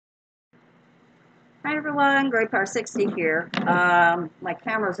Hi everyone, Great Power 60 here. My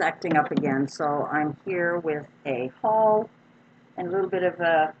camera's acting up again, so I'm here with a haul and a little bit of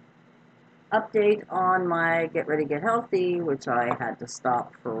a update on my Get Ready Get Healthy, which I had to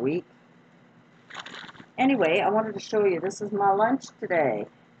stop for a week. Anyway, I wanted to show you, this is my lunch today.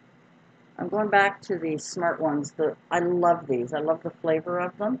 I'm going back to these smart ones. I love these. I love the flavor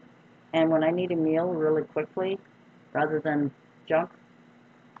of them. And when I need a meal really quickly, rather than junk,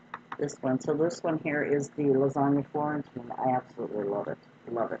 this one. So this one here is the lasagna Florentine. I absolutely love it.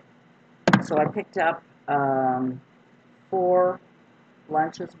 Love it. So I picked up 4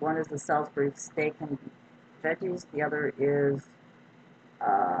 lunches. One is the Salisbury steak and veggies. The other is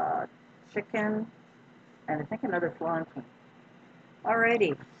chicken, and I think another Florentine.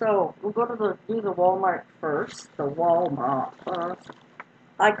 Alrighty, so we'll go to do the Walmart first. The Walmart first.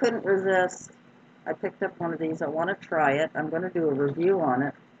 I couldn't resist. I picked up one of these. I want to try it. I'm going to do a review on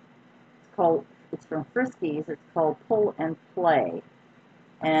it. It's from Friskies. It's called Pull and Play,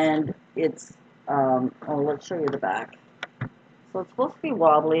 and it's let's show you the back. So it's supposed to be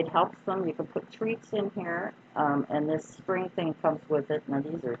wobbly. It helps them. You can put treats in here, and this spring thing comes with it. Now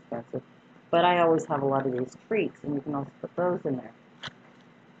these are expensive, but I always have a lot of these treats, and you can also put those in there.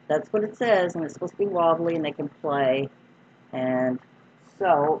 That's what it says, and it's supposed to be wobbly, and they can play. And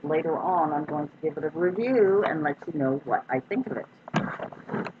so later on, I'm going to give it a review and let you know what I think of it.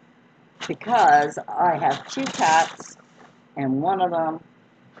 Because I have 2 cats, and one of them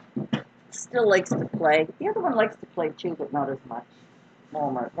still likes to play. The other one likes to play too, but not as much.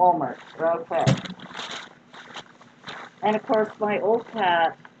 Walmart, okay. And of course, my old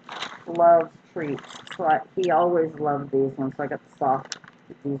cat loves treats, so he always loved these ones. So I got the soft,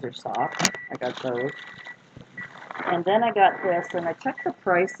 these are soft, I got those. And then I got this, and I checked the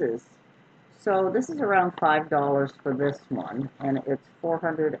prices. So this is around $5 for this one, and it's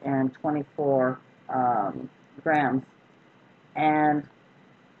 424 grams. And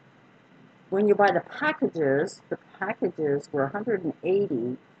when you buy the packages were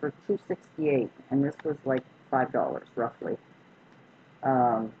 180 for 268, and this was like $5 roughly.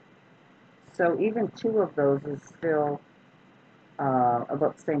 So even 2 of those is still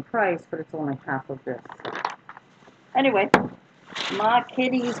about the same price, but it's only half of this. Anyway, my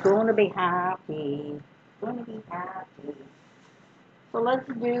kitty's going to be happy. Going to be happy. So let's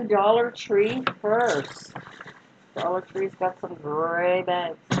do Dollar Tree first. Dollar Tree's got some gray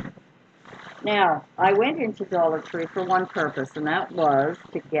bags. Now, I went into Dollar Tree for one purpose, and that was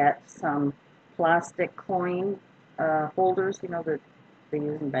to get some plastic coin holders, you know, that they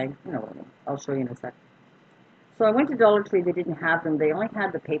use in banks. You know what I mean. I'll show you in a sec. So I went to Dollar Tree. They didn't have them. They only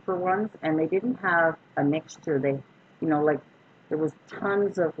had the paper ones, and they didn't have a mixture. They, you know, like there was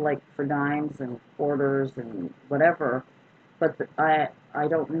tons of like for dimes and quarters and whatever. But I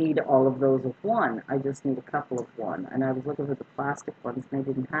don't need all of those of one. I just need a couple of one. And I was looking for the plastic ones, and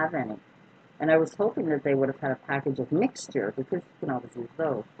they didn't have any. And I was hoping that they would have had a package of mixture, because you can always use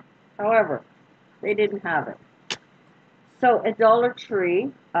those. However, they didn't have it. So at Dollar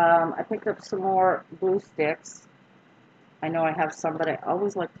Tree, I picked up some more glue sticks. I know I have some, but I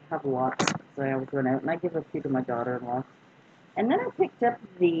always like to have lots, because I always run out, and I give a few to my daughter-in-law. And then I picked up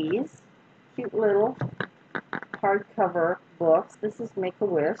these cute little hardcover books. This is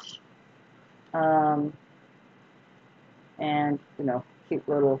Make-A-Wish. And, you know, cute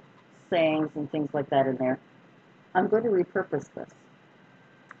little sayings and things like that in there. I'm going to repurpose this.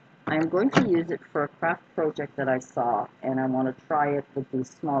 I'm going to use it for a craft project that I saw, and I want to try it with these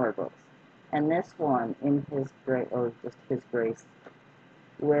smaller books. And this one, in his grace, or just his grace,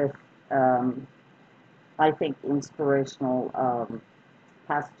 with, I think, inspirational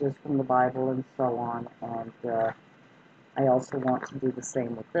passages from the Bible and so on. And I also want to do the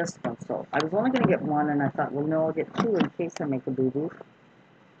same with this one. So I was only going to get one, and I thought, well, no, I'll get 2 in case I make a boo-boo.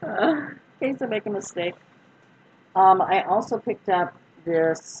 In case I make a mistake. I also picked up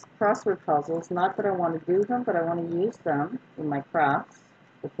this crossword puzzles. Not that I want to do them, but I want to use them in my crafts,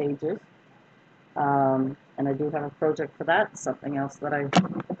 the pages. And I do have a project for that, something else that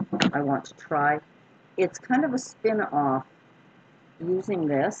I want to try. It's kind of a spin-off using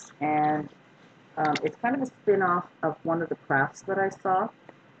this, and it's kind of a spin-off of one of the crafts that I saw.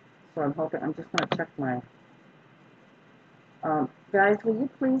 So I'm just going to check my... guys, will you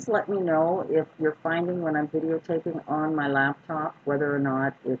please let me know if you're finding when I'm videotaping on my laptop whether or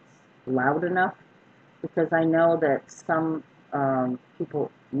not it's loud enough? Because I know that some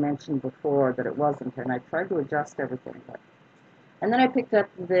people mentioned before that it wasn't, and I tried to adjust everything. And then I picked up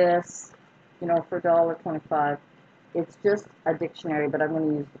this, you know, for $1.25. It's just a dictionary, but I'm going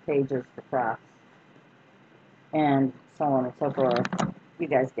to use the pages for crafts and so on and so forth. You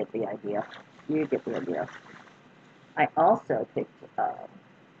guys get the idea. You get the idea. I also picked up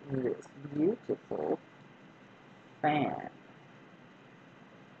this beautiful fan.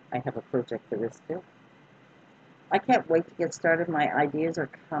 I have a project for this too. I can't wait to get started. My ideas are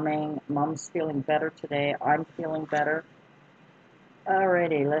coming. Mom's feeling better today. I'm feeling better.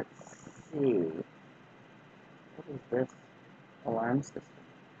 Alrighty, let's see. What is this? Alarm system.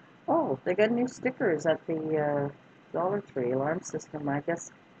 Oh, they got new stickers at the Dollar Tree. Alarm system. I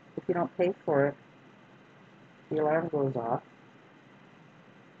guess if you don't pay for it, the alarm goes off.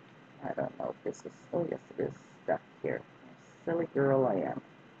 I don't know if this is, oh yes it is stuck here. Silly girl I am.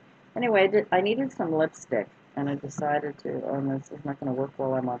 Anyway, I needed some lipstick, and I decided to, oh, this is not going to work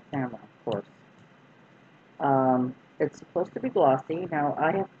while I'm on camera, of course. It's supposed to be glossy. Now,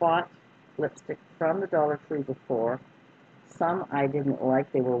 I have bought lipstick from the Dollar Tree before. Some I didn't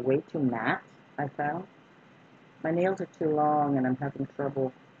like. They were way too matte, I found. My nails are too long, and I'm having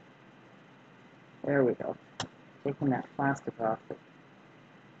trouble. There we go. Taking that plastic off it.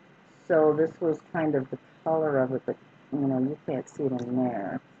 So this was kind of the color of it, but, you know, you can't see it in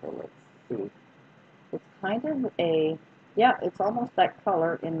there. So let's see. It's kind of a, yeah, it's almost that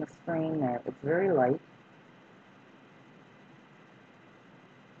color in the screen there. It's very light.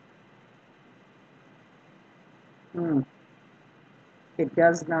 It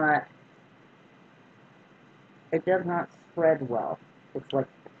does not spread well. It's like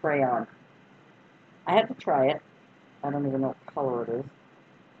crayon. I had to try it. I don't even know what color it is.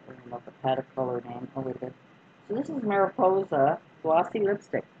 I don't know if it had a color name. Oh, it did. So this is Mariposa Glossy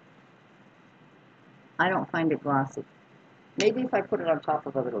Lipstick. I don't find it glossy. Maybe if I put it on top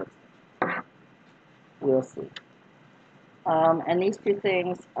of other lipstick. We'll see. And these two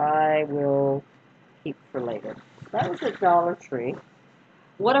things I will keep for later. That was at Dollar Tree.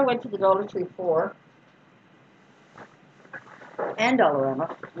 What I went to the Dollar Tree for, and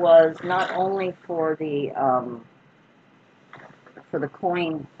Dollarama, was not only for the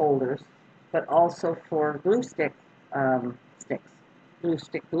coin holders, but also for glue stick sticks, glue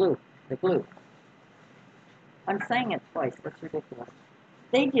stick glue, the glue. I'm saying it twice. That's ridiculous.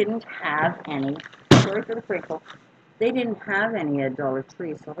 They didn't have any. Sorry for the crinkle. They didn't have any at Dollar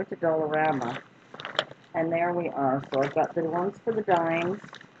Tree, so I went to Dollarama, and there we are. So I've got the ones for the dimes,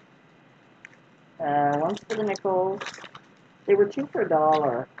 ones for the nickels. They were two for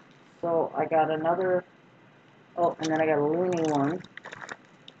 $1, so I got another. Oh, and then I got a loony one.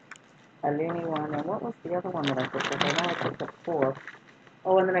 And what was the other one that I picked up? I know I picked up 4.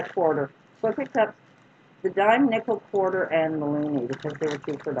 Oh, and then a quarter. So I picked up the dime, nickel, quarter, and the loony because they were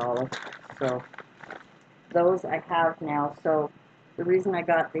 2 for $1. So those I have now. So the reason I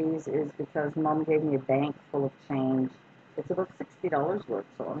got these is because Mom gave me a bank full of change. It's about $60 worth,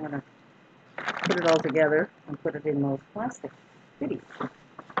 so I'm going to put it all together and put it in those plastic goodies.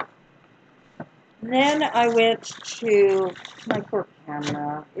 Then I went to my poor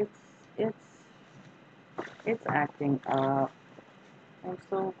camera. It's acting up. I'm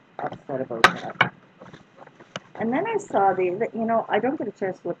so upset about that. And then I saw you know, I don't get a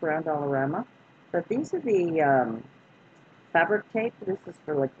chance to look around Dollarama, but these are the fabric tape. This is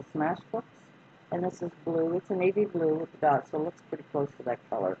for like the smash books, and this is blue. It's a navy blue with the dots, so it looks pretty close to that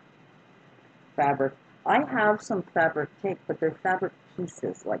color. Fabric. I have some fabric tape, but they're fabric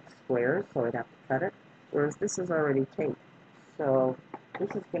pieces, like squares, so I'd have to cut it, whereas this is already taped. So this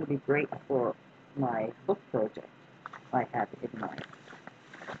is going to be great for my book project I had in mind.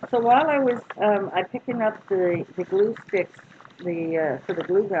 So while I was I picking up the glue sticks, for the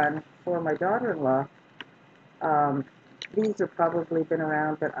glue gun for my daughter-in-law, these have probably been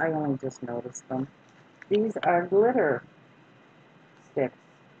around, but I only just noticed them. These are glitter sticks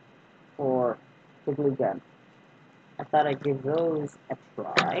for the glue gun. I thought I'd give those a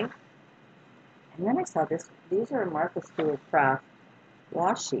try. And then I saw this. These are Martha Stewart Craft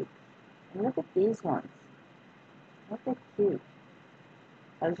washi. And look at these ones. Look at cute.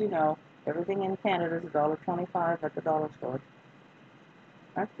 As you know, everything in Canada is $1.25 at the dollar store.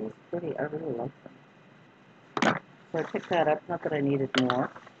 Aren't these pretty? I really like them. So I picked that up. Not that I needed more.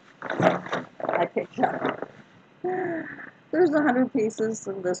 I picked up. There's 100 pieces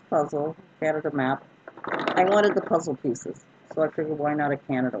of this puzzle, Canada map. I wanted the puzzle pieces, so I figured why not a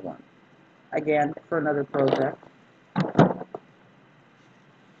Canada one? Again, for another project.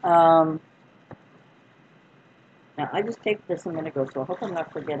 Now, I just taped this a minute ago, so I hope I'm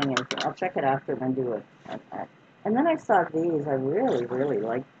not forgetting anything. I'll check it after and then do it. And then I saw these. I really, really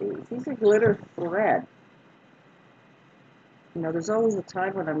like these. These are glitter thread. You know, there's always a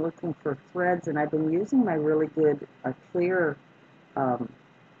time when I'm looking for threads, and I've been using my really good clear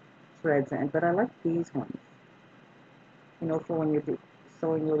threads, but I like these ones. You know, for when you're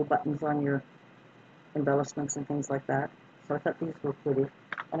sewing little buttons on your embellishments and things like that. So I thought these were pretty.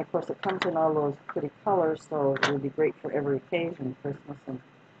 And of course it comes in all those pretty colors, so it would be great for every occasion, Christmas and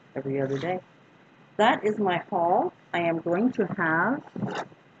every other day. That is my haul. I am going to have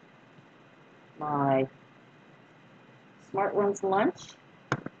my Smart Ones lunch.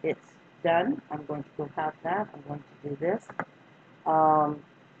 It's done. I'm going to go have that. I'm going to do this.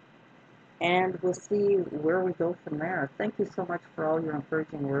 And we'll see where we go from there. Thank you so much for all your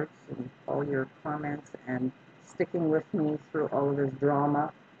encouraging words and all your comments and sticking with me through all of this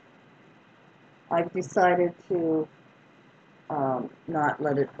drama. I've decided to not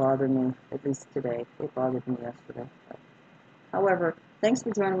let it bother me, at least today. It bothered me yesterday. But, however, thanks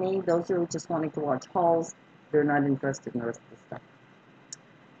for joining me. Those who are just wanting to watch hauls, they're not interested in the rest of the stuff.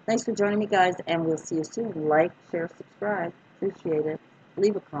 Thanks for joining me, guys, and we'll see you soon. Like, share, subscribe. Appreciate it.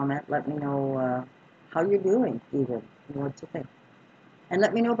 Leave a comment. Let me know how you're doing, even, and what you think. And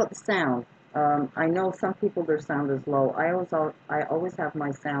let me know about the sound. I know some people, their sound is low. I always have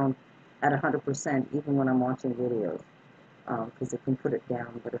my sound at 100%, even when I'm watching videos, because it can put it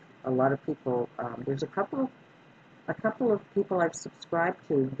down. But if a lot of people, there's a couple of people I've subscribed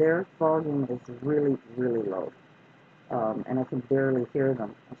to, their volume is really, really low. And I can barely hear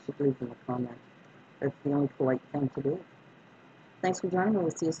them. I should leave them a comment. That's the only polite thing to do. Thanks for joining me.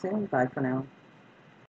 We'll see you soon. Bye for now.